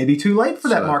market. You may be too late for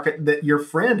that market that your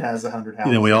friend has 100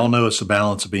 houses. We all know it's the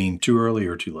balance of being too early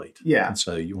or too late. Yeah. And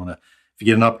so you want to, if you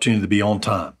get an opportunity to be on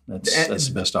time, that's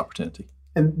the best opportunity.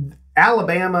 And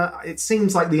Alabama, it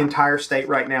seems like the entire state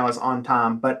right now is on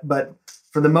time. But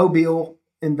for the Mobile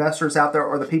investors out there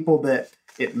or the people that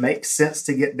it makes sense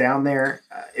to get down there,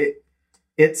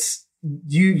 it's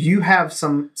you have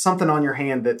something on your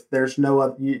hand that there's no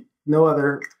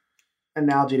other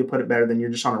analogy to put it better than you're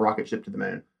just on a rocket ship to the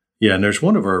moon. Yeah, and there's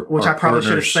one of our I probably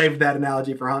should have saved that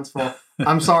analogy for Huntsville.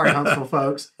 I'm sorry, Huntsville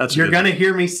folks. You're going to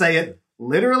hear me say it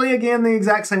literally again the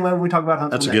exact same way when we talk about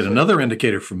Huntsville. That's a good. Another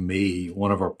indicator from me,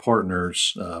 one of our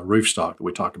partners, Roofstock, that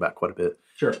we talk about quite a bit.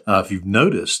 Sure. If you've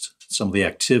noticed some of the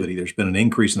activity, there's been an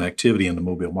increase in activity in the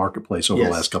Mobile marketplace over the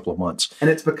last couple of months. And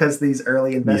it's because these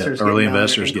early investors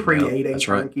get creating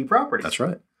turnkey properties. That's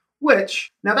right.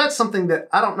 Which, now that's something that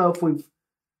I don't know if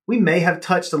we may have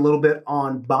touched a little bit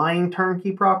on buying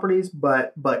turnkey properties,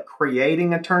 but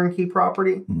creating a turnkey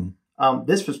property,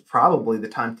 this was probably the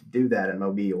time to do that in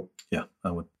Mobile. Yeah,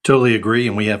 I would totally agree.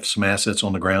 And we have some assets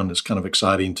on the ground. It's kind of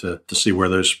exciting to see where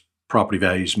those property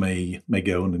values may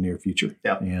go in the near future.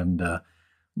 Yeah. And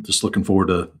just looking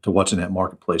forward to watching that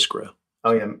marketplace grow.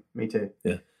 Oh, yeah, me too.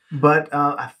 Yeah. But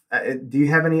do you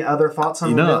have any other thoughts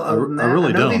on Mobile other than that? I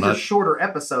really don't. These are shorter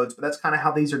episodes, but that's kind of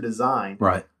how these are designed.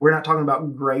 Right. We're not talking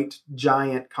about great,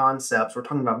 giant concepts. We're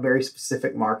talking about very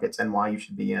specific markets and why you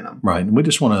should be in them. Right. And we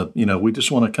just want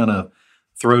to kind of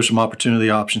throw some opportunity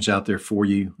options out there for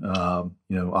you.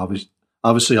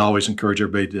 Obviously, I always encourage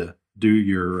everybody to do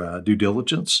your due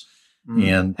diligence,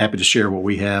 and happy to share what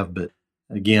we have. But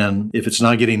again, if it's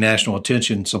not getting national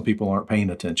attention, some people aren't paying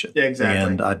attention. Yeah, exactly.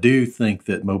 And I do think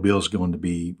that Mobile is going to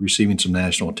be receiving some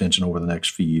national attention over the next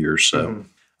few years. So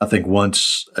I think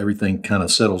once everything kind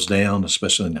of settles down,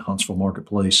 especially in the Huntsville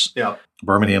marketplace,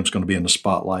 Birmingham's going to be in the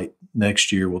spotlight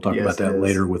next year. We'll talk about that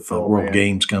later with the World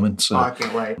Games coming. So I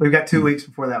can't wait. We've got 2 weeks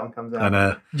before that one comes out. I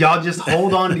know. Y'all just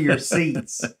hold on to your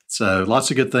seats. So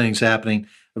lots of good things happening.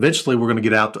 Eventually, we're going to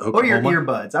get out to Oklahoma. Or your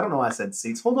earbuds. I don't know why I said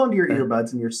seats. Hold on to your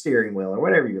earbuds and your steering wheel or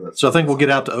whatever you're listening to. So I think we'll get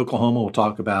out to Oklahoma. We'll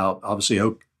talk about, obviously,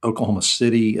 Oklahoma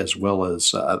City, as well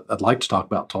as I'd like to talk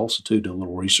about Tulsa, too, do a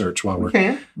little research while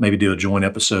maybe do a joint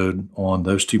episode on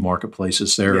those two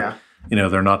marketplaces. They're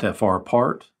not that far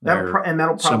apart. That'll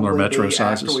probably similar metro be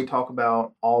sizes. After we talk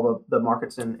about all the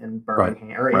markets in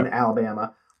Birmingham or in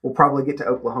Alabama. We'll probably get to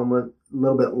Oklahoma a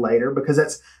little bit later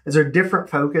because there's a different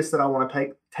focus that I want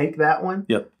to take that one.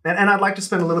 Yep. And I'd like to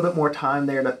spend a little bit more time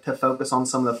there to focus on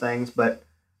some of the things, but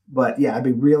yeah, I'd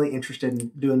be really interested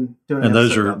in doing. And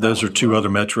those are two other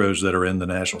metros that are in the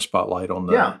national spotlight on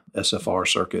the SFR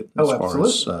circuit as far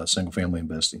as single family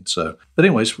investing. So, but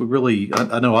anyways,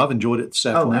 I know I've enjoyed it this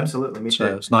afternoon. Oh, absolutely, me too.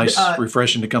 So it's nice,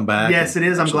 refreshing to come back. Yes, it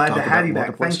is. I'm glad to have you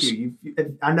back. Thank you.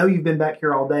 I know you've been back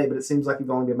here all day, but it seems like you've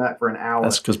only been back for an hour.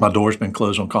 That's because my door's been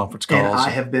closed on conference calls. And I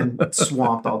have been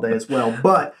swamped all day as well.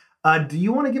 But do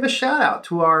you want to give a shout out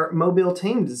to our Mobile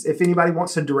teams? If anybody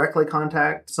wants to directly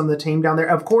contact some of the team down there,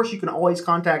 of course, you can always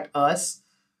contact us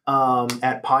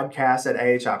at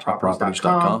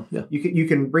podcast@ahiproperties.com. Yeah. You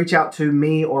can reach out to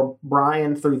me or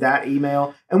Brian through that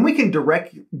email, and we can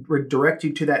redirect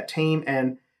you to that team,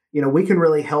 and we can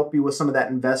really help you with some of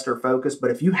that investor focus.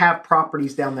 But if you have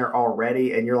properties down there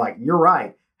already, and you're like, you're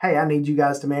right, hey, I need you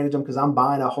guys to manage them because I'm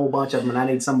buying a whole bunch of them and I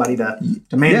need somebody to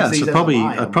manage these. So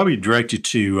I'd probably direct you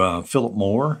to Philip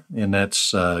Moore, and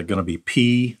that's going to be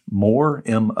P Moore,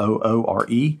 Moore,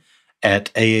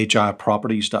 at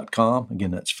ahiproperties.com.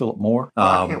 Again, that's Philip Moore.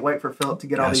 I can't wait for Philip to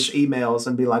get all these emails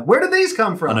and be like, where did these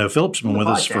come from? I know Philip's been with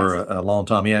us for a long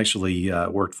time. He actually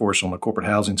worked for us on the corporate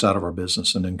housing side of our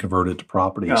business and then converted to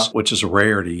properties, which is a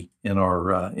rarity in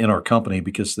our company,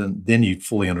 because then you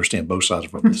fully understand both sides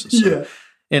of our business. So,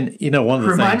 and one of the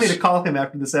Remind things, me to call him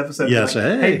after this episode. Yeah, like,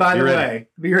 say, hey, by the way,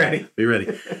 be ready. Be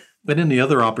ready. But then the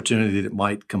other opportunity that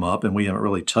might come up, and we haven't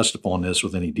really touched upon this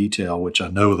with any detail, which I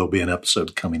know there'll be an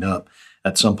episode coming up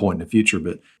at some point in the future,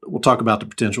 but we'll talk about the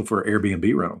potential for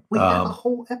Airbnb rental. We have a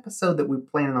whole episode that we're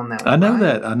planning on that one. I know right?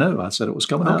 that. I know. I said it was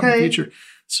coming out in the future.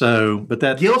 So, but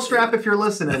that Gilstrap, if you're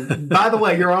listening, by the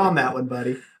way, you're on that one,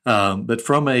 buddy. But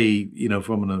from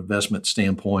from an investment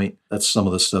standpoint, that's some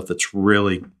of the stuff that's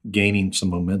really gaining some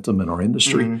momentum in our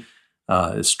industry.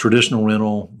 Mm-hmm. It's traditional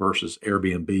rental versus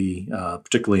Airbnb,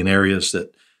 particularly in areas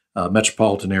that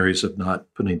metropolitan areas have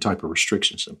not put any type of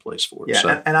restrictions in place for it.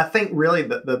 Yeah, and I think really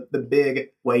the big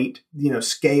weight,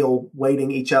 scale weighting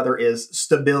each other is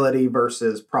stability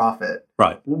versus profit.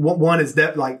 Right. One is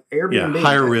that like Airbnb. Yeah,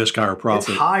 higher risk, higher profit.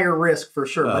 It's higher risk for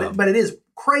sure, but it is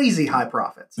crazy high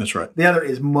profits. That's right. The other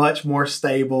is much more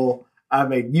stable. I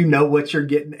mean, you know what you're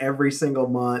getting every single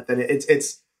month, and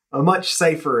it's a much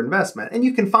safer investment. And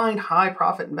you can find high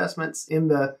profit investments in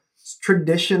the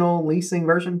traditional leasing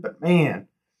version, but man,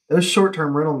 those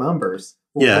short-term rental numbers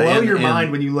will blow your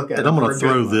mind when you look at it. And I'm going to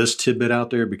throw this tidbit out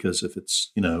there, because if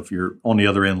it's, if you're on the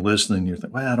other end listening, you're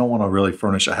thinking, well, I don't want to really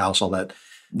furnish a house, all that.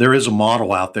 There is a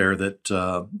model out there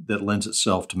that lends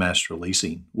itself to master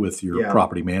leasing with your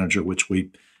property manager, which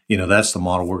that's the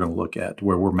model we're going to look at,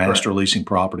 where we're master leasing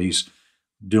properties,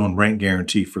 doing rent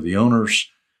guarantee for the owners,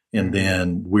 and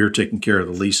then we're taking care of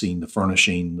the leasing, the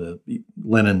furnishing, the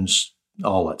linens,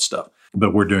 all that stuff.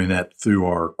 But we're doing that through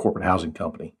our corporate housing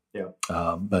company. Yeah.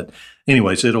 But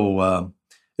anyways, it'll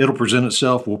present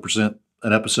itself. We'll present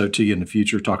an episode to you in the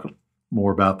future, talk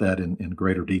more about that in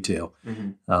greater detail.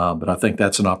 Mm-hmm. But I think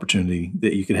that's an opportunity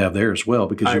that you could have there as well,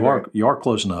 because you are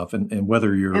close enough, and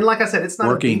whether you're, and like I said, it's not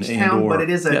a beach town, but it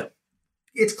is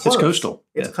it's close. It's coastal.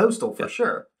 It's coastal for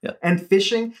sure. Yeah. And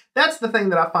fishing, that's the thing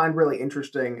that I find really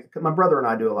interesting. My brother and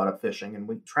I do a lot of fishing, and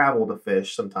we travel to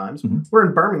fish sometimes. Mm-hmm. We're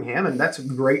in Birmingham, and that's a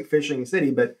great fishing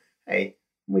city. But hey,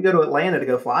 when we go to Atlanta to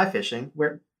go fly fishing,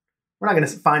 we're not going to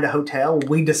find a hotel.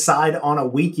 We decide on a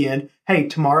weekend, hey,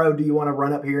 tomorrow, do you want to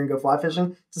run up here and go fly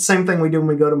fishing? It's the same thing we do when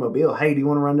we go to Mobile. Hey, do you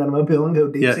want to run down to Mobile and go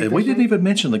deep sea fishing? And we didn't even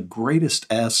mention the greatest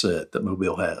asset that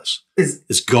Mobile has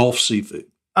is Gulf Seafood.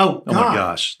 Oh my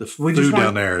gosh. The food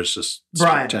down there is just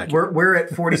spectacular. Brian, we're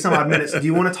at 40 some odd minutes. Do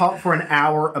you want to talk for an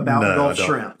hour about Gulf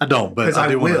shrimp? I don't, but I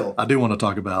do want to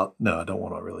talk about, I don't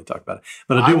want to really talk about it.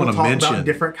 But I do want to mention about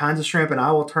different kinds of shrimp, and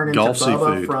I will turn into Gulf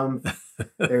Bubba seafood. From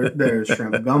there's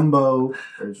shrimp gumbo,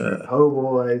 there's shrimp po'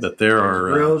 boys, that there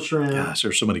are grilled shrimp. Gosh,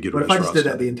 there's so many good restaurants. restaurants. If I just did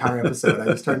that the entire episode, I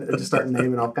just started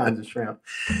naming all kinds of shrimp.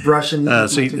 Russian.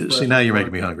 See, now you're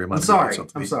making me hungry. I'm sorry.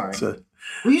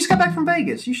 Well, you just got back from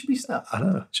Vegas. You should be stuffed. I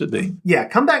know. Should be. Yeah,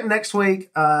 come back next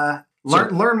week.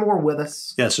 Learn more with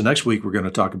us. Yeah, so next week we're going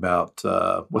to talk about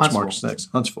what's Mark's next?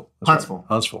 Huntsville. Huntsville.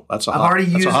 Huntsville. I've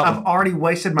already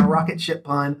wasted my rocket ship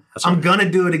pun. I'm going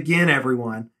to do it again,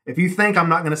 everyone. If you think I'm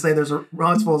not going to say there's a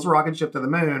Huntsville's rocket ship to the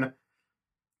moon,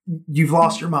 you've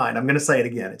lost your mind. I'm going to say it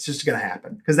again. It's just going to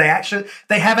happen because they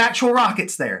have actual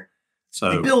rockets there. So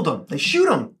they build them. They shoot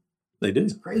them. They do.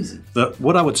 It's crazy.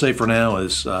 What I would say for now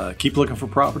is keep looking for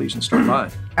properties and start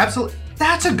buying. Absolutely.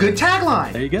 That's a good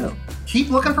tagline. There you go. Keep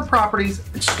looking for properties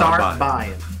and start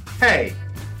buying. Hey,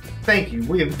 thank you.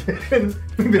 We've been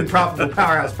Profitable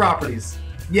Powerhouse Properties.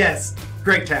 Yes,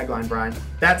 great tagline, Brian.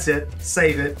 That's it.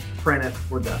 Save it. Print it.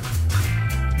 We're done.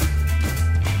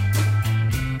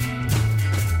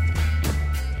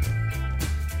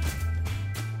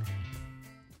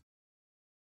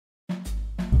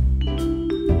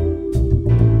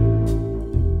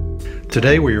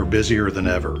 Today we are busier than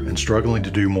ever and struggling to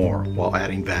do more while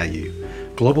adding value.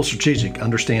 Global Strategic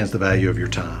understands the value of your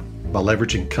time. By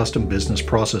leveraging custom business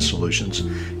process solutions,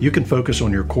 you can focus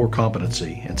on your core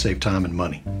competency and save time and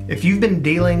money. If you've been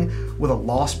dealing with a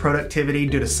lost productivity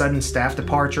due to sudden staff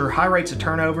departure, high rates of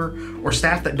turnover, or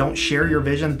staff that don't share your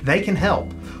vision, they can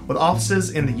help. With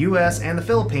offices in the U.S. and the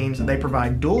Philippines, they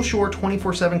provide dual shore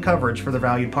 24/7 coverage for their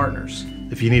valued partners.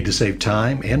 If you need to save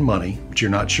time and money, but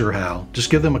you're not sure how, just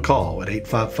give them a call at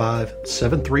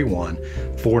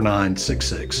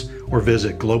 855-731-4966 or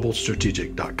visit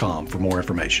globalstrategic.com for more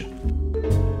information.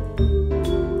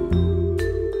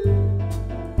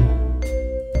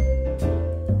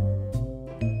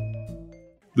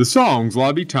 The songs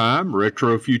Lobby Time,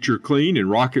 Retro Future Clean,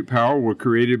 and Rocket Power were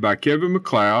created by Kevin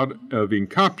MacLeod of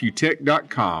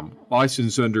Incomputech.com,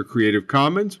 licensed under Creative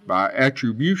Commons by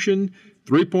Attribution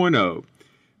 3.0.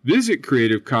 Visit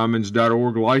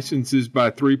creativecommons.org licenses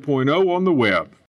by 3.0 on the web.